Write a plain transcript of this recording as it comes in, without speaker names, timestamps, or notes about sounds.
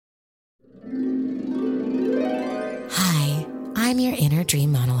I'm your inner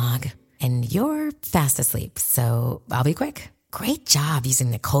dream monologue, and you're fast asleep, so I'll be quick. Great job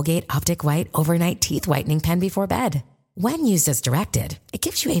using the Colgate Optic White Overnight Teeth Whitening Pen before bed. When used as directed, it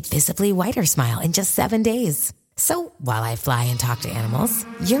gives you a visibly whiter smile in just 7 days. So while I fly and talk to animals,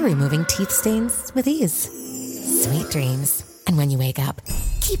 you're removing teeth stains with ease. Sweet dreams. And when you wake up,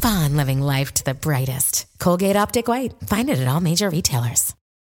 keep on living life to the brightest. Colgate Optic White. Find it at all major retailers.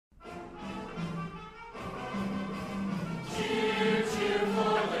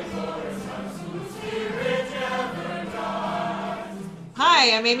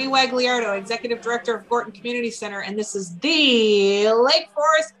 Hi, I'm Amy Wagliardo, Executive Director of Gorton Community Center, and this is the Lake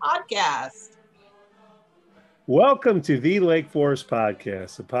Forest Podcast. Welcome to the Lake Forest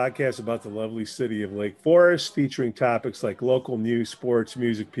Podcast, a podcast about the lovely city of Lake Forest, featuring topics like local news, sports,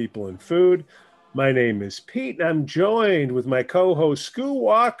 music, people, and food. My name is Pete, and I'm joined with my co-host, Scoo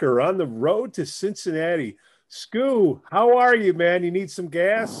Walker, on the road to Cincinnati. Scoo, how are you, man? You need some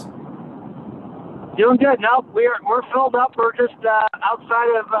gas? Doing good. No, we're filled up. We're just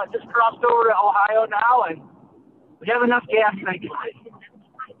outside of, just crossed over to Ohio now, and we have enough gas, thank you.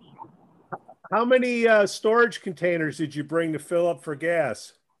 How many storage containers did you bring to fill up for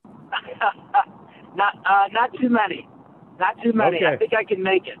gas? Not too many. Not too many. Okay. I think I can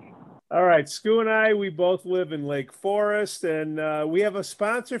make it. All right. Scoo and I, we both live in Lake Forest, and we have a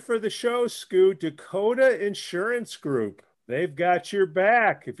sponsor for the show, Scoo, Dakota Insurance Group. They've got your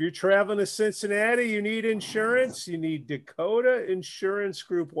back. If you're traveling to Cincinnati, you need insurance, you need Dakota Insurance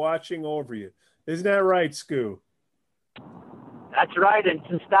Group watching over you. Isn't that right, Scoo? That's right. And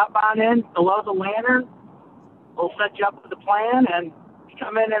to stop on in below the lantern, we'll set you up with a plan, and you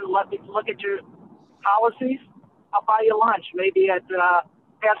come in and let me look at your policies. I'll buy you lunch, maybe at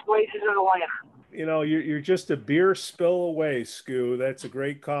past wages or the lantern. You know, you're just a beer spill away, Scoo. That's a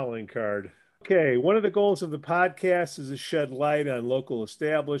great calling card. Okay, one of the goals of the podcast is to shed light on local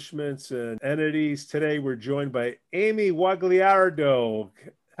establishments and entities. Today, we're joined by Amy Wagliardo.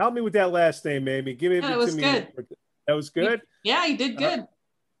 Help me with that last name, Amy. Give it That to was me. good. That was good? Yeah, you did good.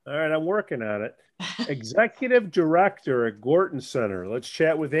 All right, I'm working on it. Executive Director at Gorton Center. Let's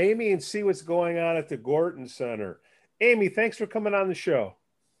chat with Amy and see what's going on at the Gorton Center. Amy, thanks for coming on the show.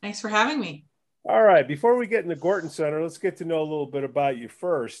 Thanks for having me. All right, before we get in the Gorton Center, let's get to know a little bit about you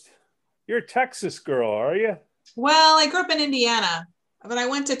first. You're a Texas girl, are you? Well, I grew up in Indiana, but I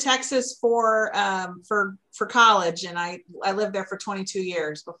went to Texas for college, and I lived there for 22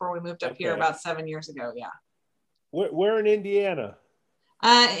 years before we moved up here about 7 years ago. Yeah. Where in Indiana?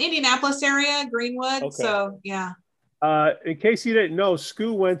 Indianapolis area, Greenwood. Okay. So yeah. In case you didn't know,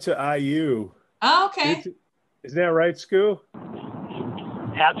 Scoo went to IU. Oh, okay. Isn't that right, Scoo?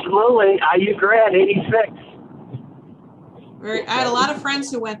 Absolutely. IU grad, 86. I had a lot of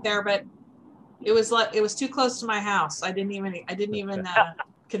friends who went there, but it was too close to my house. I didn't even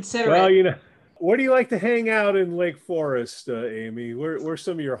consider it. Well, you know, where do you like to hang out in Lake Forest, Amy? Where's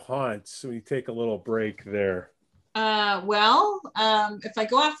some of your haunts when you take a little break there? If I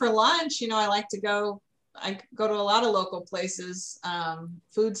go out for lunch, you know, I go to a lot of local places,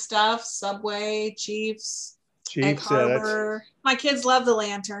 food stuff, Subway, Chiefs, Egg Harbor. My kids love the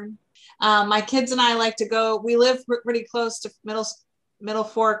Lantern. My kids and I like to go, we live pretty close to Middle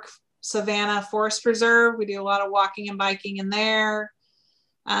Fork, Savannah Forest Preserve. We do a lot of walking and biking in there.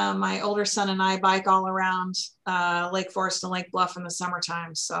 My older son and I bike all around Lake Forest and Lake Bluff in the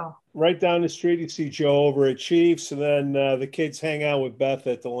summertime. So right down the street, you see Joe over at Chiefs, and then the kids hang out with Beth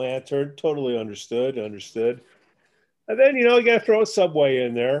at the Lantern. Totally understood. And then, you know, you got to throw a Subway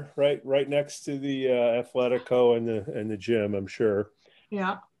in there, right next to the Athletico and the gym, I'm sure.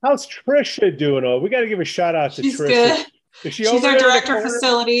 Yeah. How's Trisha doing? Oh, we got to give a shout out to She's Trisha. Good. She's our director of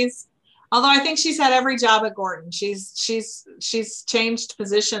facilities. Although I think she's had every job at Gorton. She's changed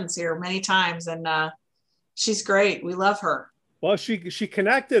positions here many times, and she's great. We love her. Well, she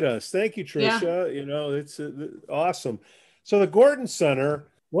connected us. Thank you, Trisha. Yeah. You know, it's awesome. So the Gorton Center,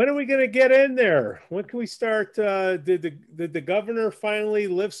 when are we going to get in there? When can we start? Did the governor finally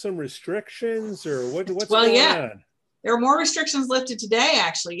lift some restrictions, or what's going on? There are more restrictions lifted today,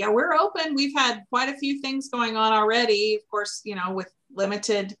 actually. Yeah, we're open. We've had quite a few things going on already. Of course, you know, with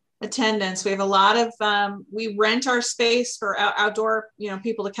limited attendance, we have a lot of, we rent our space for outdoor, you know,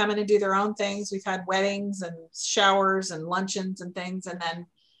 people to come in and do their own things. We've had weddings and showers and luncheons and things. And then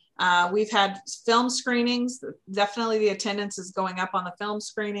we've had film screenings. Definitely the attendance is going up on the film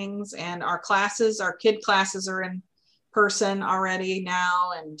screenings, and our kid classes are in person already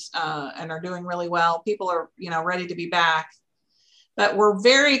now, and are doing really well. People are, you know, ready to be back. But we're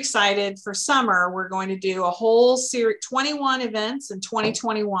very excited for summer. We're going to do a whole series, 21 events in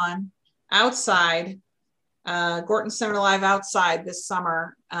 2021 outside Gorton Center Live outside this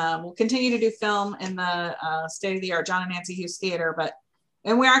summer. We'll continue to do film in the state-of-the-art John and Nancy Hughes Theater,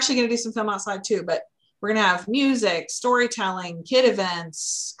 and we're actually going to do some film outside too, but we're going to have music, storytelling, kid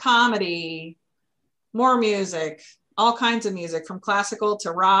events, comedy, more music, all kinds of music, from classical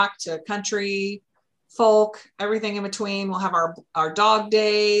to rock to country, folk, everything in between. We'll have our dog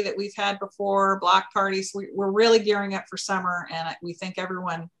day that we've had before, block parties. We're really gearing up for summer, and we think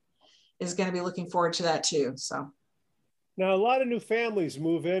everyone is going to be looking forward to that too. So now a lot of new families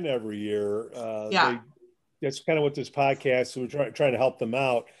move in every year. That's kind of what this podcast, so we're trying to help them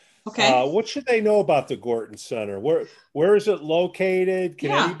out. Okay. What should they know about the Gorton Center? Where is it located?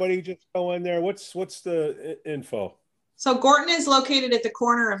 Can anybody just go in there? What's the info? So Gorton is located at the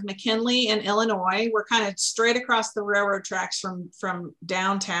corner of McKinley and Illinois. We're kind of straight across the railroad tracks from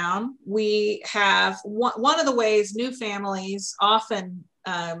downtown. We have one of the ways new families often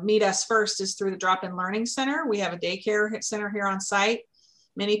meet us first is through the Drop-In Learning Center. We have a daycare center here on site.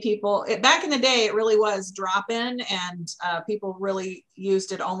 Many people, back in the day, it really was drop-in, and people really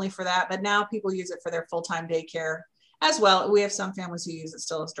used it only for that. But now people use it for their full-time daycare as well. We have some families who use it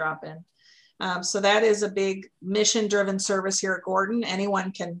still as drop-in. So that is a big mission-driven service here at Gorton.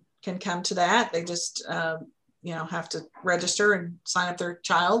 Anyone can come to that. They just have to register and sign up their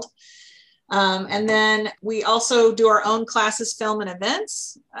child. And then we also do our own classes, film, and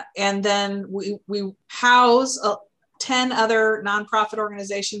events. And then we house 10 other nonprofit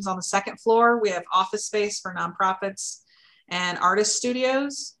organizations on the second floor. We have office space for nonprofits and artist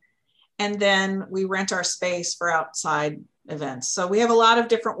studios. And then we rent our space for outside events. So we have a lot of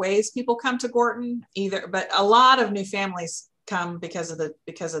different ways people come to Gorton, but a lot of new families come because of the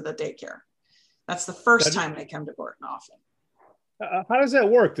daycare. That's the first time they come to Gorton often. How does that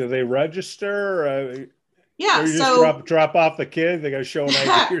work? Do they register? Yeah, or you just drop off the kid. They got to show an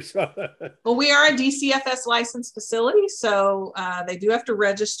ID or something. Well, we are a DCFS licensed facility, so they do have to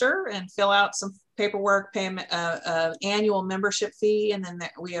register and fill out some paperwork, pay an annual membership fee, and then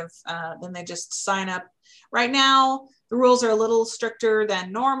then they just sign up. Right now, the rules are a little stricter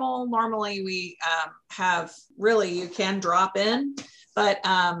than normal. Normally, we you can drop in, but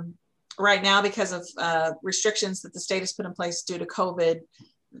right now, because of restrictions that the state has put in place due to COVID,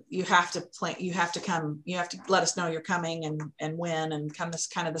 you have to come, you have to let us know you're coming and when, and come this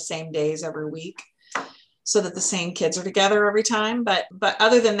kind of the same days every week so that the same kids are together every time. But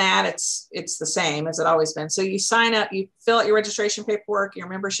other than that, it's the same as it always been. So you sign up, you fill out your registration paperwork, your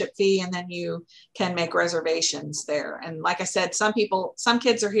membership fee, and then you can make reservations there. And like I said, some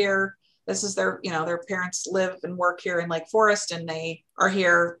kids are here. This is their parents live and work here in Lake Forest, and they are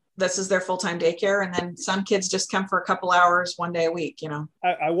here. This is their full-time daycare. And then some kids just come for a couple hours, one day a week,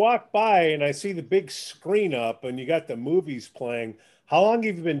 I walk by and I see the big screen up and you got the movies playing. How long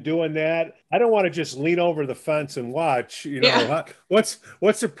have you been doing that? I don't want to just lean over the fence and watch, Yeah. What's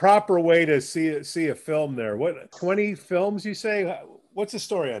the proper way to see a film there? What, 20 films you say? What's the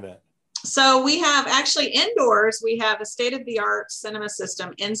story on that? So we have actually indoors, we have a state-of-the-art cinema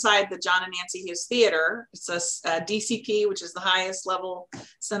system inside the John and Nancy Hughes Theater. It's a DCP, which is the highest level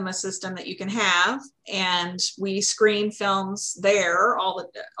cinema system that you can have. And we screen films there all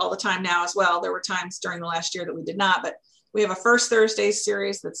the time now as well. There were times during the last year that we did not, but we have a First Thursdays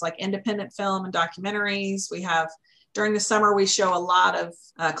series that's like independent film and documentaries. We have, during the summer, we show a lot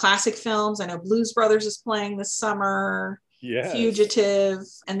of classic films. I know Blues Brothers is playing this summer. Yes. Fugitive.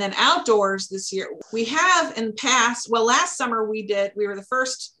 And then outdoors this year, we have in the past, last summer we were the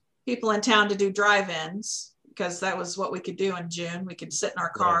first people in town to do drive-ins because that was what we could do in June. We could sit in our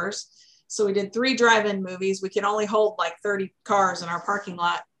cars. Right. So we did 3 drive-in movies. We could only hold like 30 cars in our parking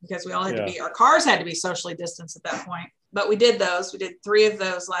lot because we all had to our cars had to be socially distanced at that point. But we did those. We did 3 of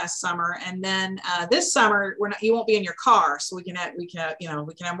those last summer. And then this summer, you won't be in your car. So we can have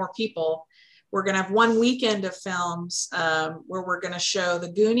more people. We're going to have one weekend of films where we're going to show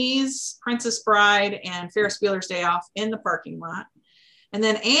The Goonies, Princess Bride, and Ferris Bueller's Day Off in the parking lot. And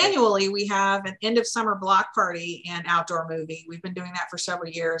then annually, we have an end of summer block party and outdoor movie. We've been doing that for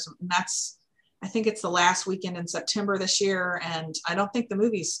several years. And I think it's the last weekend in September this year. And I don't think the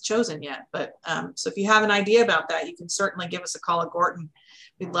movie's chosen yet. But so if you have an idea about that, you can certainly give us a call at Gorton.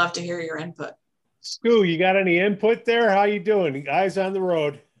 We'd love to hear your input. Stu, you got any input there? How you doing? Eyes on the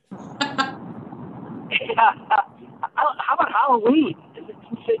road. Yeah. How about Halloween? Is it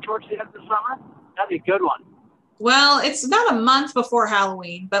say towards the end of the summer? That'd be a good one. Well, it's about a month before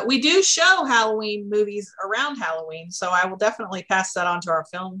Halloween, but we do show Halloween movies around Halloween. So I will definitely pass that on to our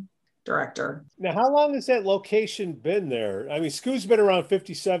film director. Now, how long has that location been there? I mean, Scoo's been around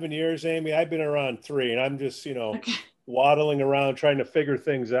 57 years, Amy. I've been around 3, and I'm just, waddling around trying to figure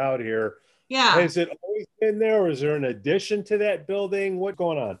things out here. Yeah. Has it always been there, or is there an addition to that building? What's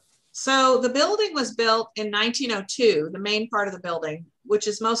going on? So the building was built in 1902, the main part of the building, which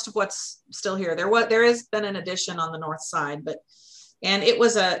is most of what's still here. There has been an addition on the north side, and it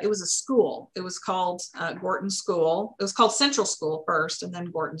was a school. It was called Gorton School. It was called Central School first, and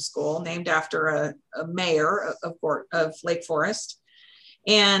then Gorton School, named after a mayor of Lake Forest.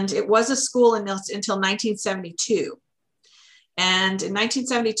 And it was a school until 1972. And in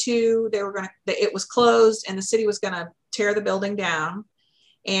 1972, it was closed, and the city was going to tear the building down.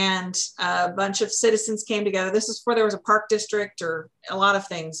 And a bunch of citizens came together. This is before there was a park district or a lot of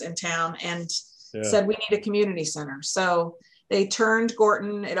things in town, and said, we need a community center. So they turned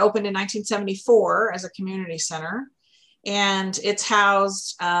Gorton. It opened in 1974 as a community center, and it's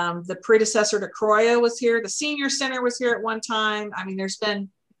housed, the predecessor to Croya was here. The senior center was here at one time. I mean, there's been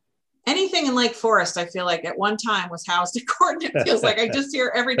anything in Lake Forest, I feel like at one time was housed at Gorton. It feels like I just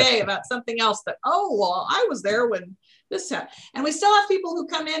hear every day about something else that, I was there when this happened. And we still have people who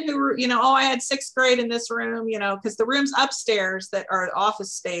come in who were, I had sixth grade in this room, because the rooms upstairs that are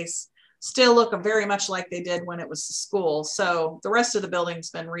office space still look very much like they did when it was school. So the rest of the building's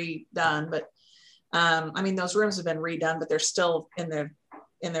been redone, but those rooms have been redone, but they're still in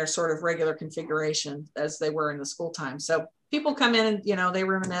their sort of regular configuration as they were in the school time. So people come in and, they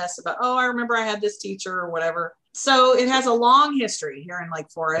reminisce about, I remember I had this teacher or whatever. So it has a long history here in Lake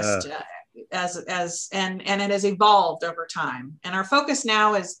Forest. And it has evolved over time. And our focus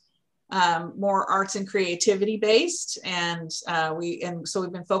now is more arts and creativity based. And so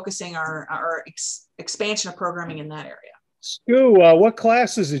we've been focusing our expansion of programming in that area. Stu, what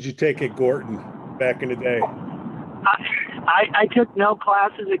classes did you take at Gorton back in the day? I took no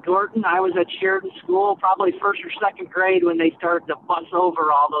classes at Gorton. I was at Sheridan School, probably first or second grade when they started to bus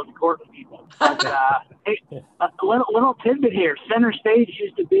over all those Gorton people. But a little tidbit here. Center Stage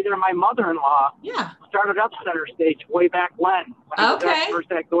used to be there. My mother-in-law started up Center Stage way back when I was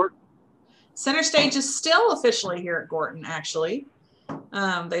first at Gorton. Center Stage is still officially here at Gorton, actually.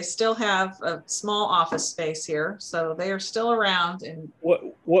 They still have a small office space here, so they are still around. And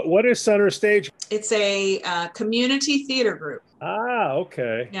what is Center Stage? It's a community theater group. Ah,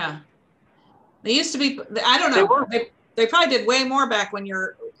 okay. Yeah, they used to be. I don't know. They probably did way more back when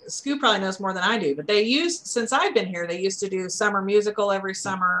Scoop probably knows more than I do. But since I've been here, they used to do summer musical every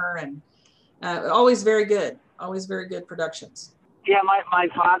summer, and always very good productions. Yeah, my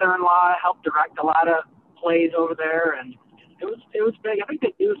father-in-law helped direct a lot of plays over there, and it was big. I think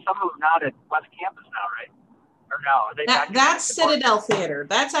they do some of them out at West Campus now, right? Or no? That's Citadel Theater.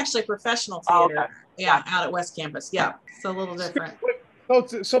 That's actually professional theater. Okay. Yeah, out at West Campus. Yeah, it's a little different.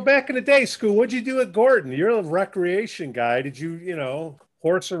 So back in the day, School, what'd you do at Gorton? You're a recreation guy. Did you,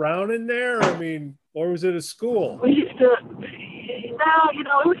 horse around in there? Or was it a school? We used to.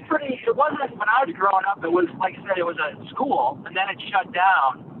 No, it was pretty. It wasn't when I was growing up. It was like I said, it was a school, and then it shut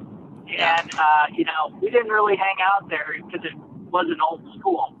down. And, we didn't really hang out there because it was an old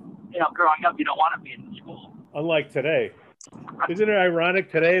school. Growing up, you don't want to be in the school. Unlike today. Isn't it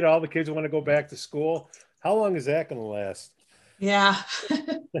ironic today that all the kids want to go back to school? How long is that going to last? Yeah.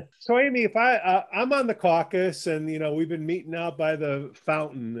 So, Amy, if I'm on the caucus and, we've been meeting out by the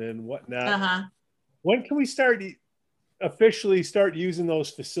fountain and whatnot, when can we officially start using those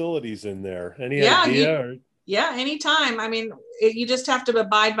facilities in there? Any idea? Yeah, anytime. You just have to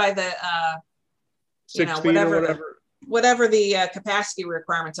abide by the, 6 feet whatever the capacity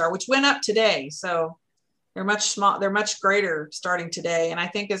requirements are, which went up today. So they're much greater starting today. And I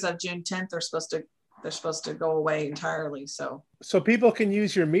think as of June 10th, they're supposed to go away entirely. So people can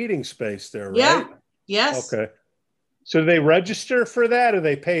use your meeting space there, right? Yeah. Yes. Okay. So do they register for that, or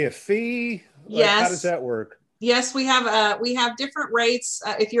they pay a fee? Yes. How does that work? Yes, we have different rates.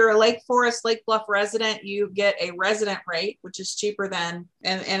 If you're a Lake Forest, Lake Bluff resident, you get a resident rate, which is cheaper than,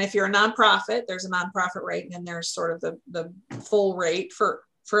 and if you're a nonprofit, there's a nonprofit rate, and then there's sort of the full rate for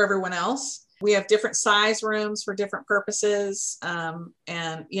everyone else. We have different size rooms for different purposes.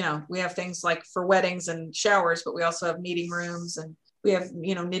 And, we have things like for weddings and showers, but we also have meeting rooms, and we have,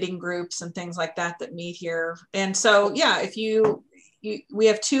 knitting groups and things like that meet here. And so, we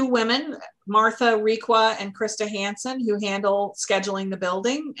have 2 women, Martha Requa and Krista Hansen, who handle scheduling the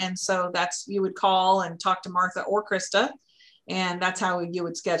building. And so you would call and talk to Martha or Krista, and that's how you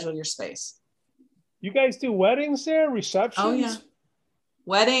would schedule your space. You guys do weddings there, receptions? Oh, yeah.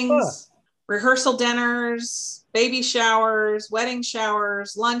 Weddings, rehearsal dinners, baby showers, wedding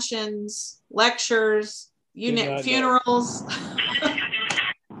showers, luncheons, lectures, funerals.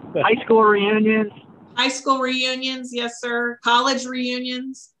 High school reunions. High school reunions, yes, sir. College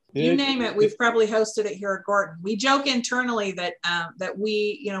reunions. You name it, we've probably hosted it here at Gorton. We joke internally that that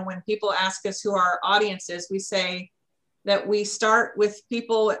we, you know, when people ask us who our audience is, we say that we start with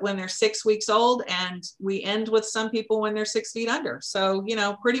people when they're 6 weeks old and we end with some people when they're 6 feet under. So, you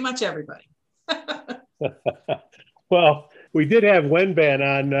know, pretty much everybody. Well, we did have Wenban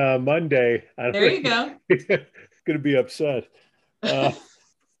on Monday. There you go. Going to be upset.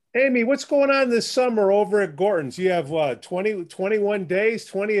 Amy, what's going on this summer over at Gorton's? You have what, 21 days,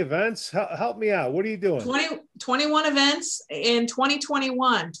 20 events? Help me out. What are you doing? 21 events in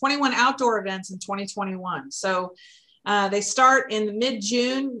 2021, 21 outdoor events in 2021. So they start in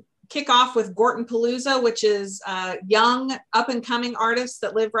mid-June, kick off with Gorton Palooza, which is young up-and-coming artists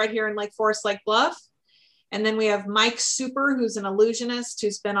that live right here in Lake Forest, Lake Bluff. And then we have Mike Super, who's an illusionist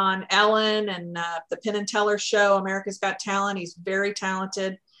who's been on Ellen and the Penn and Teller show, America's Got Talent. He's very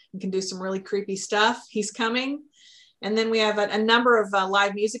talented and can do some really creepy stuff. He's coming. And then we have a number of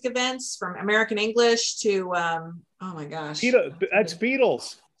live music events from American English to, oh my gosh. That's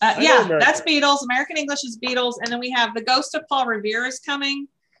Beatles. Yeah, that's Beatles. American English is Beatles. And then we have the Ghost of Paul Revere is coming,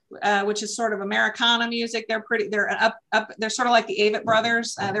 which is sort of Americana music. They're they're sort of like the Avett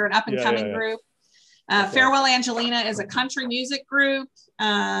Brothers. They're an up and coming group. Farewell Angelina is a country music group.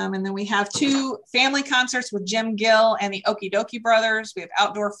 And then we have 2 family concerts with Jim Gill and the Okie Dokie Brothers. We have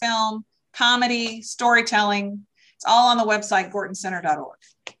outdoor film, comedy, storytelling. It's all on the website, gortoncenter.org.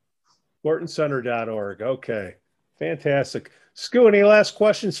 gortoncenter.org. Okay. Fantastic. Stu, any last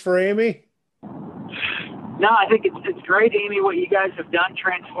questions for Amy? No, I think it's great, Amy, what you guys have done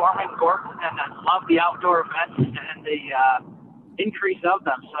transforming Gorton, and I love the outdoor events and the increase of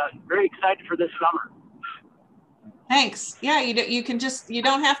them. So very excited for this summer. Thanks. Yeah, you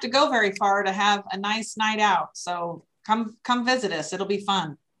don't have to go very far to have a nice night out. So come visit us. It'll be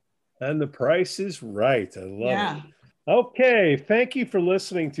fun. And the price is right. I love it. Okay. Thank you for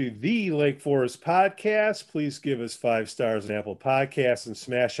listening to the Lake Forest Podcast. Please give us 5 stars on Apple Podcasts and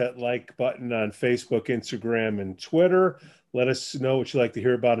smash that like button on Facebook, Instagram, and Twitter. Let us know what you'd like to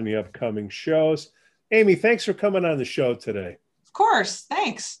hear about in the upcoming shows. Amy, thanks for coming on the show today. Of course.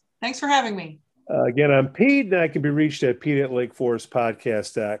 Thanks for having me. Again, I'm Pete, and I can be reached at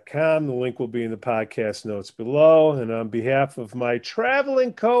pete@lakeforestpodcast.com. The link will be in the podcast notes below. And on behalf of my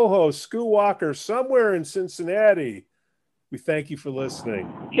traveling co-host, Scu Walker, somewhere in Cincinnati, we thank you for listening.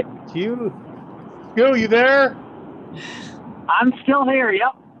 Scu, you there? I'm still here,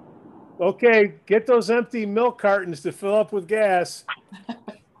 yep. Okay, get those empty milk cartons to fill up with gas. I'm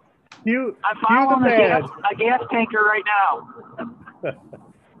following a gas tanker right now.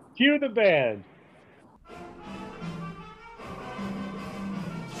 Cue the band.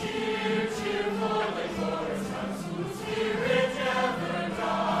 Cheer, cheer for Lake Forest, whose spirit never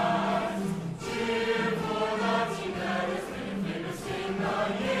dies. Cheer for the team that has been famous in the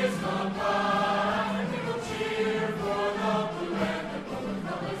years gone by. We will cheer for the blue and the golden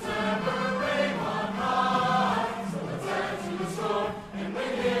colors ever reign on high. So let's add to the score and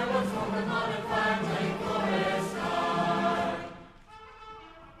win here once more with modern flag Lake Forest high.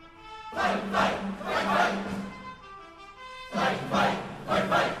 Fight, fight, fight.